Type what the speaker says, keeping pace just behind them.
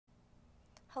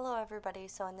Hello everybody,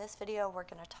 so in this video we're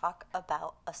going to talk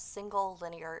about a single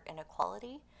linear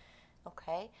inequality,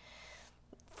 okay?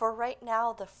 For right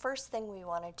now, the first thing we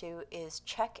want to do is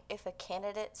check if a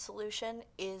candidate solution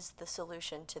is the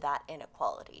solution to that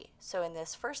inequality. So in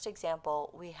this first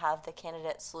example, we have the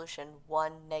candidate solution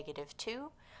 1, negative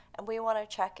 2, and we want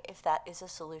to check if that is a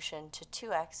solution to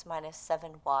 2x minus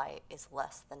 7y is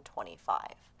less than 25,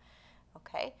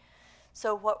 okay?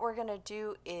 So what we're going to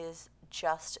do is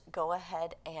just go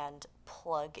ahead and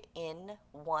plug in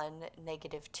 1,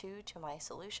 negative 2 to my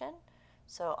solution.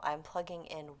 So I'm plugging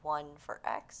in 1 for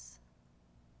x.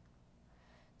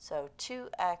 So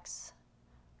 2x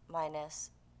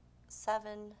minus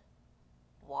 7y,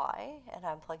 and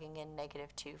I'm plugging in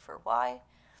negative 2 for y,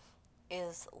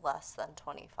 is less than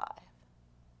 25.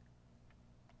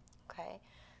 Okay,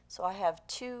 so I have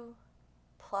 2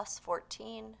 plus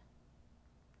 14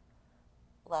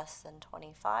 less than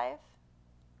 25,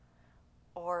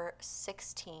 or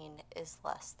 16 is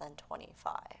less than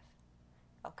 25.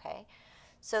 Okay,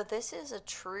 so this is a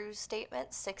true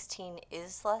statement. 16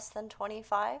 is less than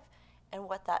 25, and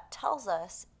what that tells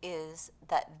us is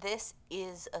that this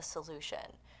is a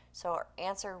solution. So our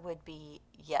answer would be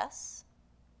yes,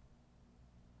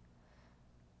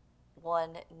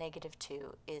 1, negative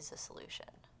 2 is a solution.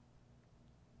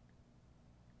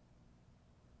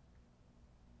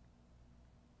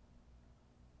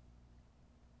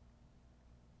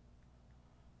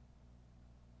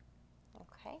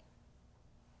 Okay.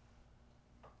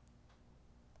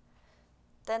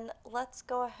 Then let's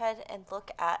go ahead and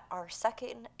look at our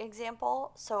second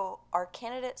example. So our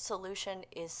candidate solution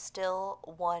is still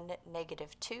 1,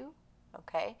 negative 2,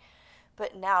 okay?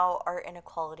 But now our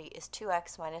inequality is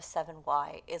 2x minus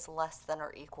 7y is less than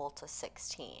or equal to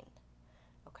 16.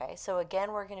 Okay, so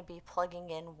again, we're going to be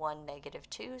plugging in 1, negative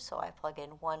 2, so I plug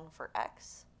in 1 for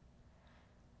x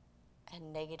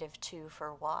and negative 2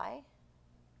 for y.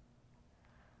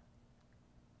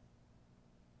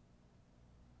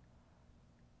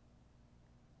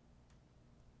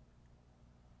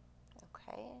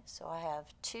 Okay, so I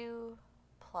have 2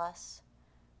 plus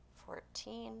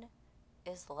 14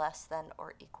 is less than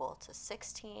or equal to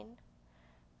 16.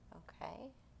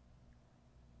 Okay.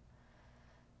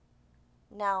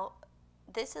 Now,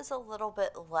 this is a little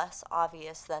bit less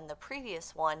obvious than the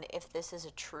previous one if this is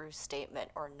a true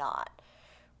statement or not,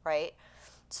 right?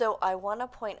 So I want to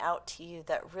point out to you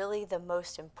that really the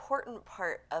most important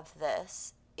part of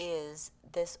this is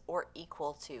this or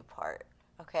equal to part,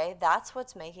 okay? That's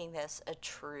what's making this a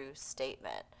true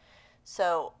statement.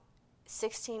 So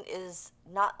 16 is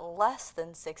not less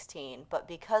than 16, but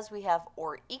because we have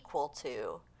or equal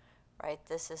to, right,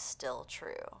 this is still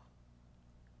true.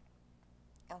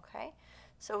 Okay,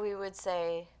 so we would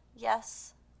say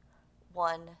yes,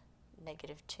 1,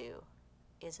 negative 2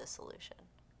 is a solution.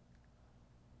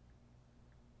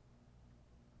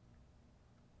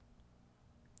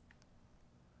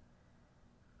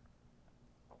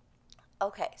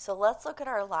 Okay, so let's look at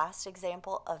our last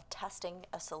example of testing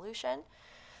a solution.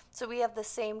 So we have the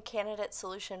same candidate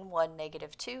solution 1,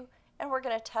 negative 2, and we're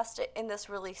going to test it in this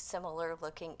really similar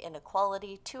looking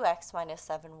inequality. 2x minus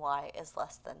 7y is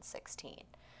less than 16.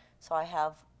 So I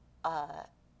have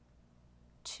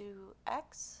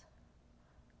 2x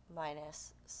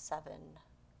minus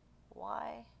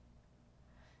 7y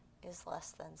is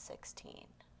less than 16.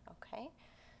 Okay,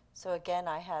 so again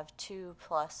I have 2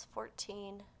 plus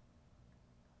 14,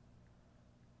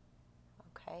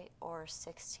 okay, or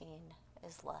 16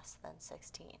 is less than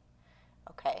 16.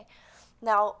 Okay,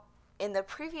 now in the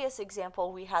previous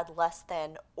example we had less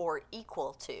than or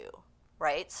equal to,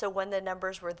 right? So when the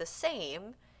numbers were the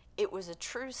same, it was a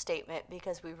true statement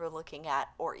because we were looking at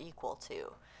or equal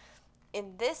to.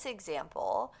 In this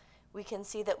example, we can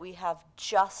see that we have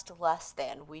just less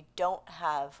than. We don't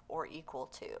have or equal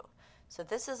to. So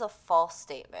this is a false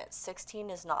statement. 16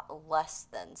 is not less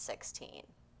than 16.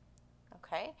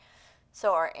 Okay?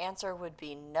 So our answer would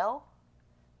be no,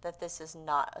 that this is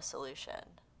not a solution.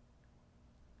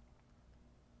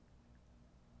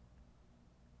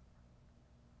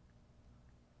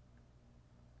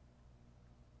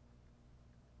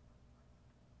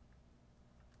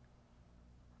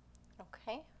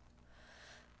 Okay?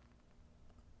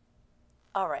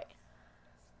 All right.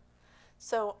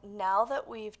 So now that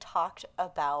we've talked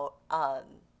about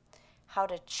how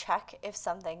to check if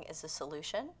something is a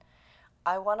solution,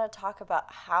 I want to talk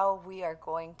about how we are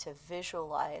going to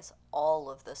visualize all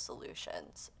of the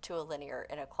solutions to a linear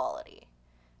inequality.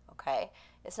 Okay?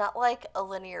 It's not like a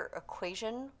linear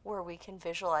equation where we can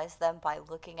visualize them by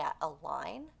looking at a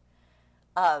line,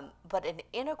 but an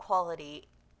inequality,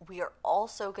 we are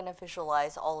also going to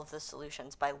visualize all of the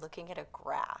solutions by looking at a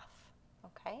graph.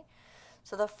 Okay,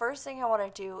 so the first thing I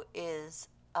want to do is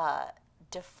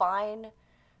define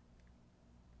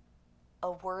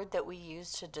a word that we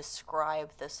use to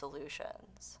describe the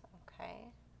solutions. Okay.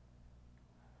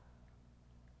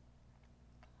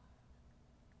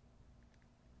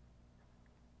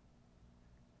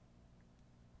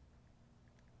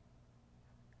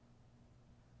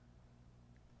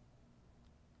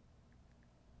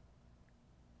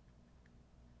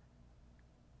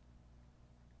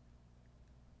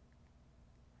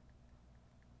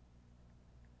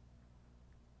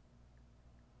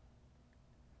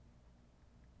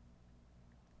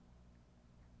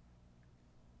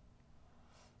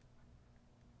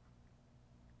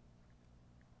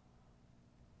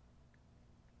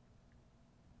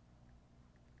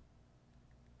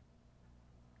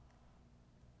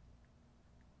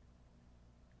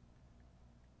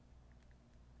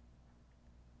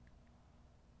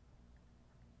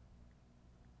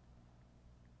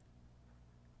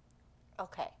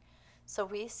 Okay, so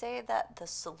we say that the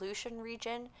solution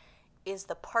region is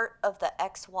the part of the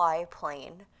xy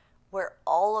plane where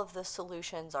all of the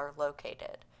solutions are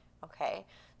located. Okay,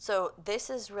 so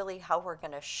this is really how we're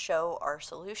going to show our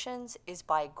solutions, is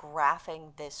by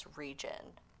graphing this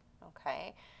region.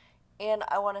 Okay, and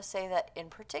I want to say that in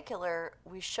particular,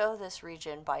 we show this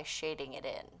region by shading it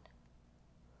in.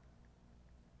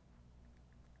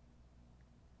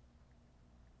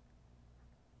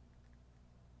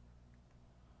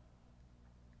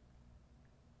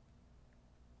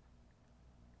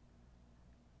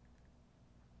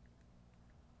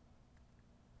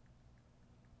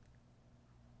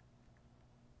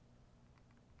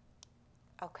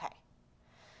 Okay,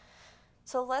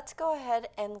 so let's go ahead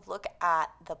and look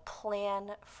at the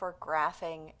plan for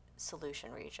graphing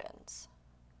solution regions.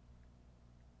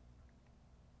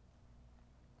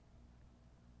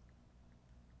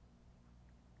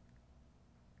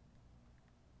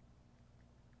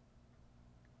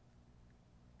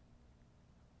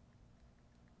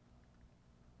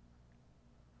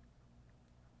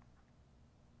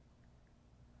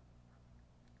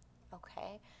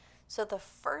 Okay, so the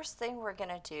first thing we're going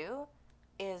to do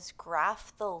is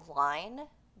graph the line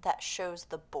that shows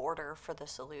the border for the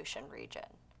solution region.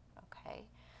 Okay,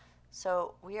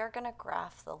 so we are going to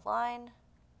graph the line.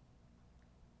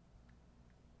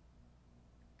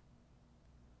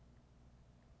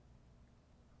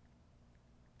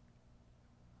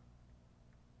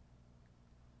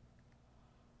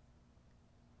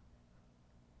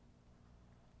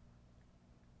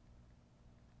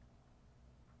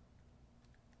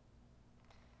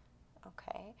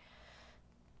 Okay,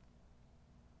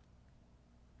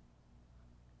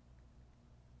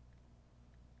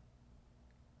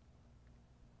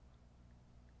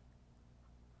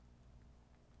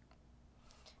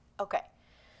 okay,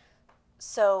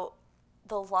 so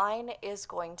the line is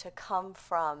going to come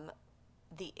from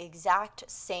the exact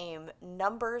same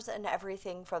numbers and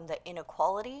everything from the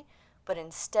inequality, but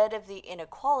instead of the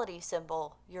inequality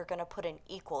symbol, you're going to put an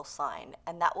equal sign,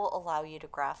 and that will allow you to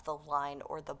graph the line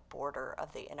or the border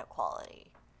of the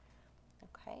inequality.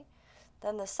 Okay,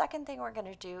 then the second thing we're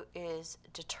going to do is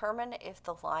determine if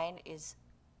the line is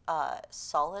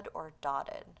solid or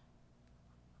dotted.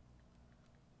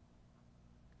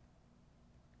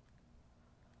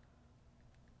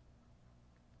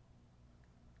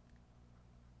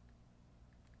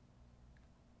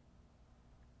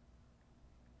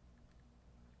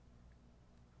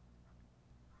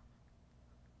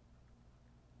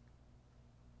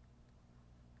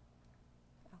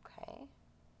 Okay,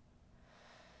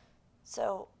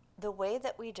 so the way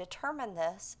that we determine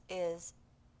this is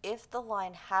if the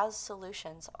line has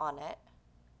solutions on it,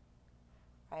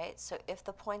 right? So if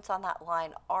the points on that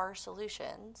line are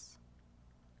solutions,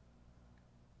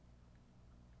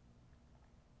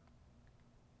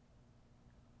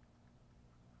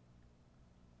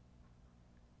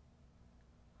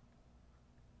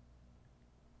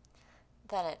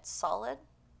 then it's solid.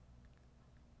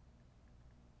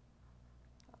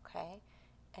 Okay,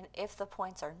 and if the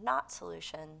points are not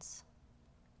solutions,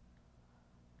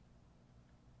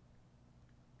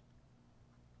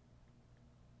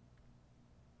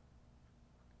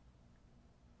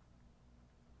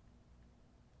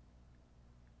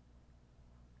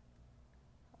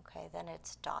 okay, then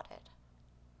it's dotted.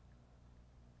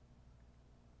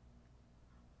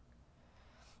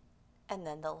 And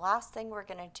then the last thing we're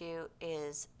going to do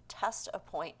is test a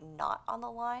point not on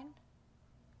the line.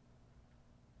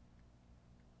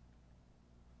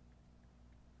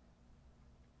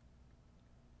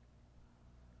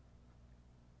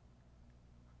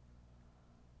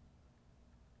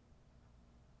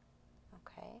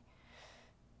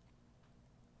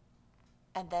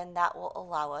 and then that will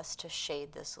allow us to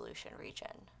shade the solution region.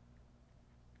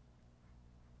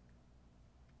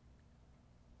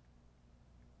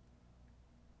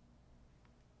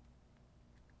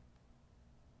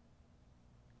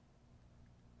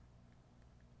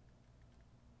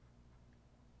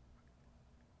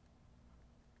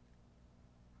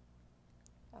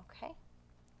 Okay,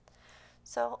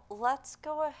 so let's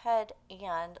go ahead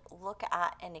and look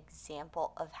at an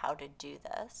example of how to do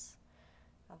this.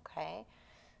 Okay,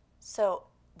 so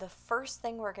the first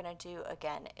thing we're going to do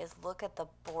again is look at the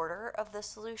border of the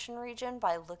solution region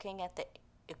by looking at the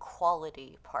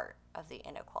equality part of the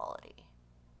inequality.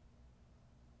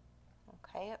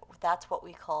 Okay, that's what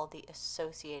we call the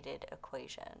associated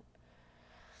equation.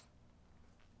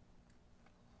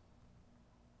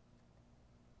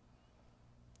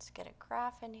 Let's get a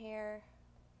graph in here.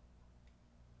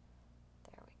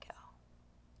 There we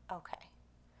go. Okay,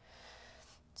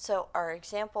 so our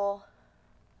example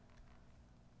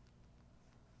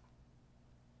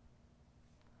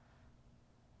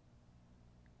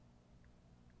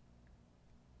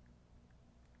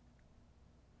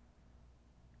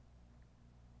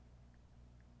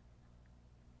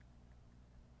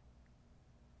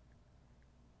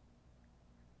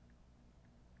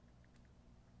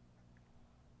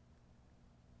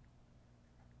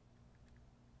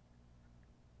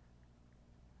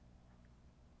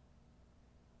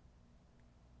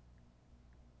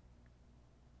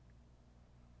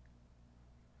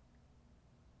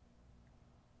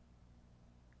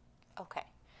Okay,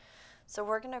 so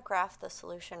we're going to graph the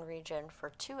solution region for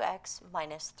 2x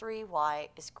minus 3y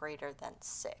is greater than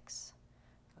 6.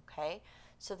 Okay,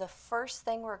 so the first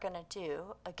thing we're going to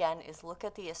do, again, is look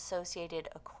at the associated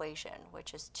equation,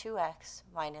 which is 2x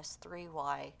minus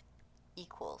 3y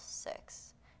equals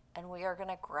 6. And we are going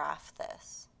to graph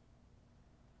this.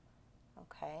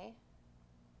 Okay,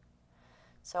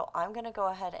 so I'm going to go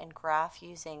ahead and graph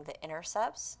using the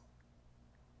intercepts.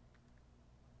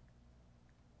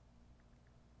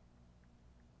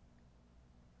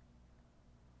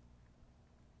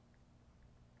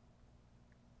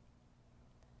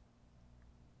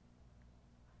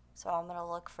 So I'm going to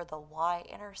look for the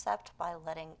y-intercept by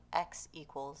letting x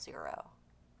equal 0.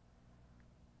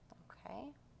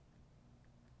 Okay.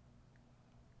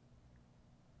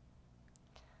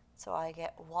 So I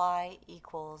get y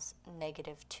equals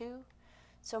negative 2.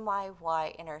 So my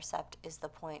y-intercept is the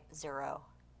point 0,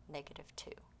 negative 2.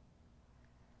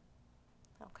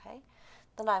 Okay.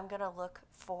 Then I'm going to look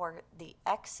for the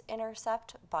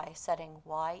x-intercept by setting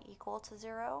y equal to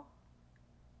 0.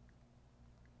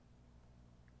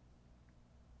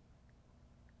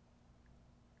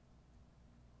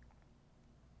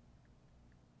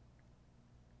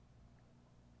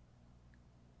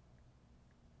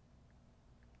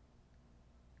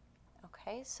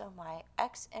 Okay, so my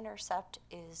x-intercept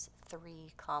is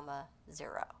 3,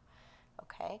 0.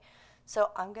 Okay, so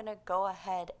I'm going to go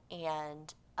ahead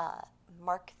and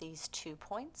mark these 2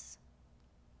 points.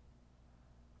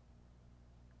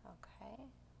 Okay.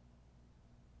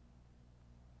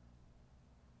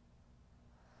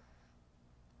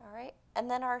 All right, and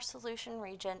then our solution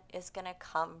region is going to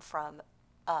come from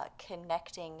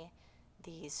connecting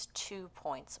these 2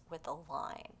 points with a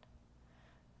line.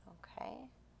 Okay.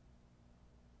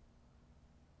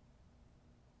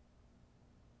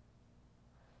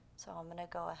 So I'm going to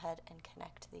go ahead and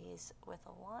connect these with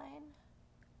a line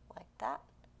like that.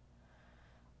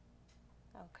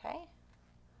 Okay.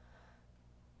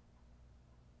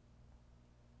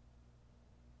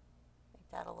 Make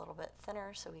that a little bit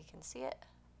thinner so we can see it.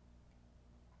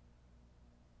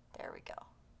 There we go.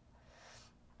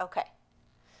 Okay.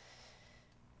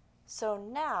 So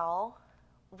now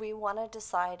we want to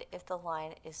decide if the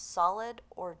line is solid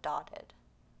or dotted.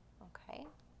 Okay.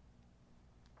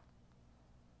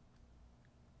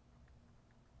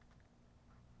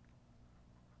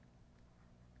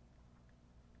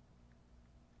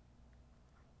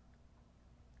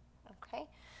 Okay,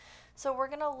 so we're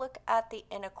going to look at the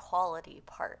inequality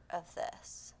part of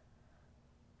this,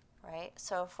 right?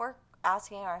 So if we're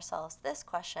asking ourselves this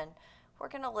question, we're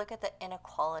going to look at the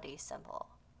inequality symbol,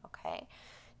 okay?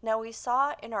 Now we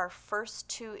saw in our first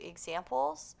 2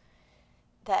 examples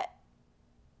that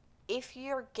if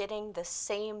you're getting the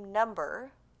same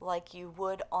number like you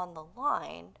would on the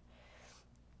line,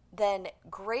 then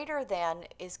greater than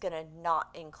is going to not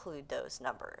include those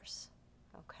numbers,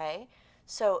 okay?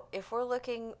 So if we're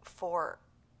looking for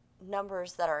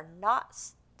numbers that are not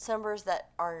numbers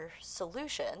that are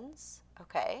solutions,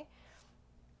 okay,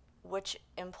 which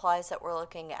implies that we're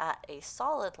looking at a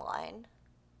solid line,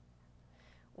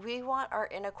 we want our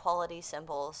inequality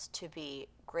symbols to be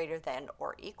greater than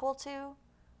or equal to,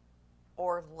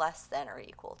 or less than or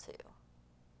equal to.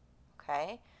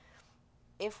 Okay?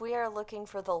 If we are looking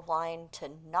for the line to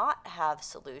not have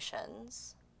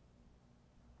solutions,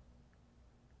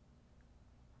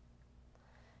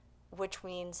 which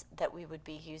means that we would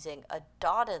be using a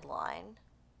dotted line,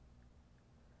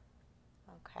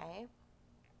 okay,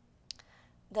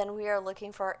 then we are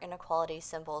looking for our inequality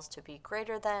symbols to be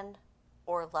greater than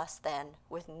or less than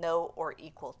with no or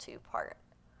equal to part.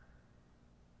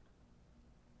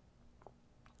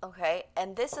 Okay,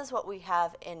 and this is what we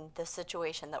have in the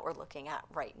situation that we're looking at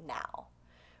right now,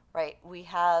 right? We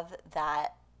have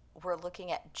that we're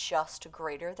looking at just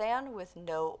greater than with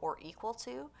no or equal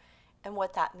to, and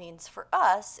what that means for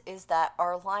us is that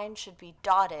our line should be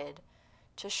dotted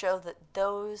to show that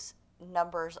those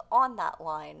numbers on that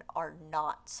line are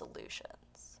not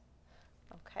solutions.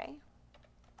 Okay?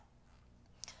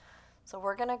 So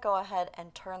we're going to go ahead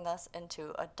and turn this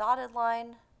into a dotted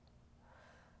line.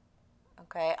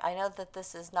 Okay, I know that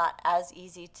this is not as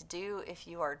easy to do if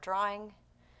you are drawing.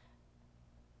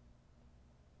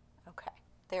 Okay,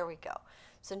 there we go.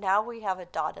 So now we have a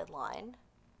dotted line.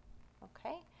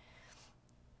 Okay,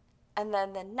 and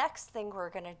then the next thing we're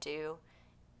going to do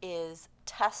is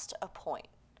test a point.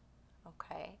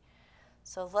 Okay,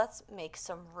 so let's make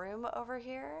some room over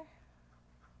here.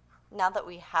 Now that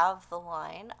we have the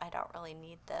line, I don't really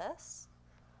need this.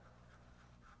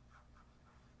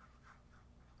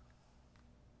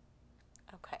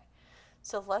 Okay,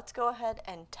 so let's go ahead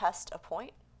and test a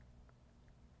point.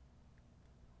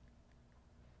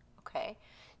 Okay,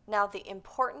 now the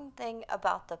important thing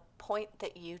about the point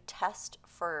that you test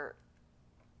for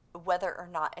whether or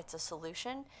not it's a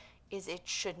solution is it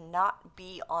should not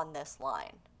be on this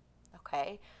line.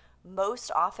 Okay,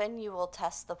 most often you will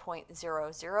test the point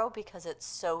 0, 0 because it's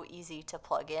so easy to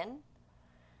plug in.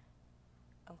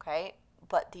 Okay,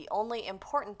 but the only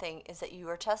important thing is that you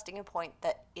are testing a point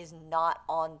that is not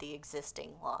on the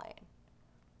existing line.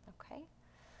 Okay,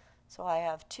 so I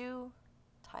have 2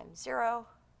 times 0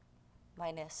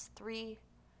 minus 3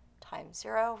 times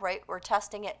 0, right? We're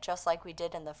testing it just like we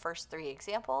did in the first 3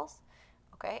 examples.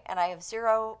 Okay, and I have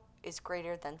 0 is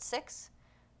greater than 6,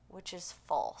 which is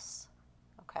false.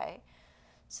 Okay,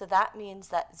 so that means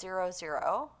that 0,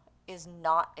 0 is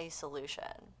not a solution.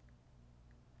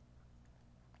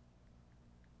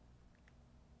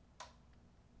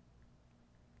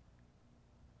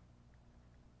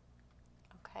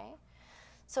 Okay,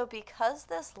 so because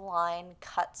this line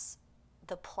cuts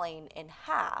the plane in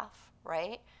half,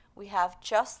 right, we have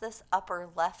just this upper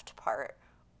left part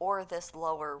or this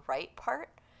lower right part.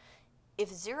 If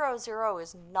 0, 0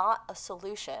 is not a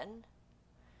solution,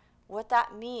 what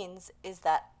that means is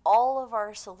that all of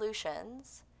our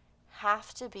solutions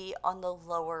have to be on the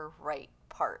lower right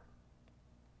part.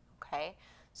 Okay,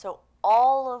 so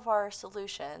all of our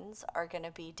solutions are going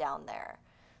to be down there.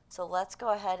 So let's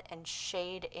go ahead and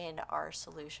shade in our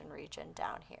solution region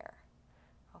down here.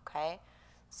 Okay,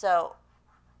 so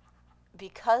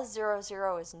because 0,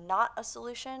 0 is not a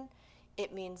solution,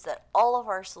 it means that all of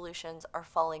our solutions are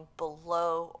falling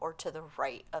below or to the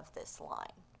right of this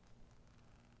line.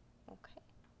 Okay.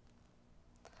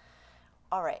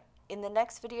 All right, in the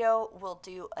next video, we'll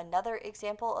do another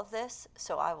example of this,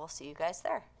 so I will see you guys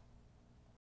there.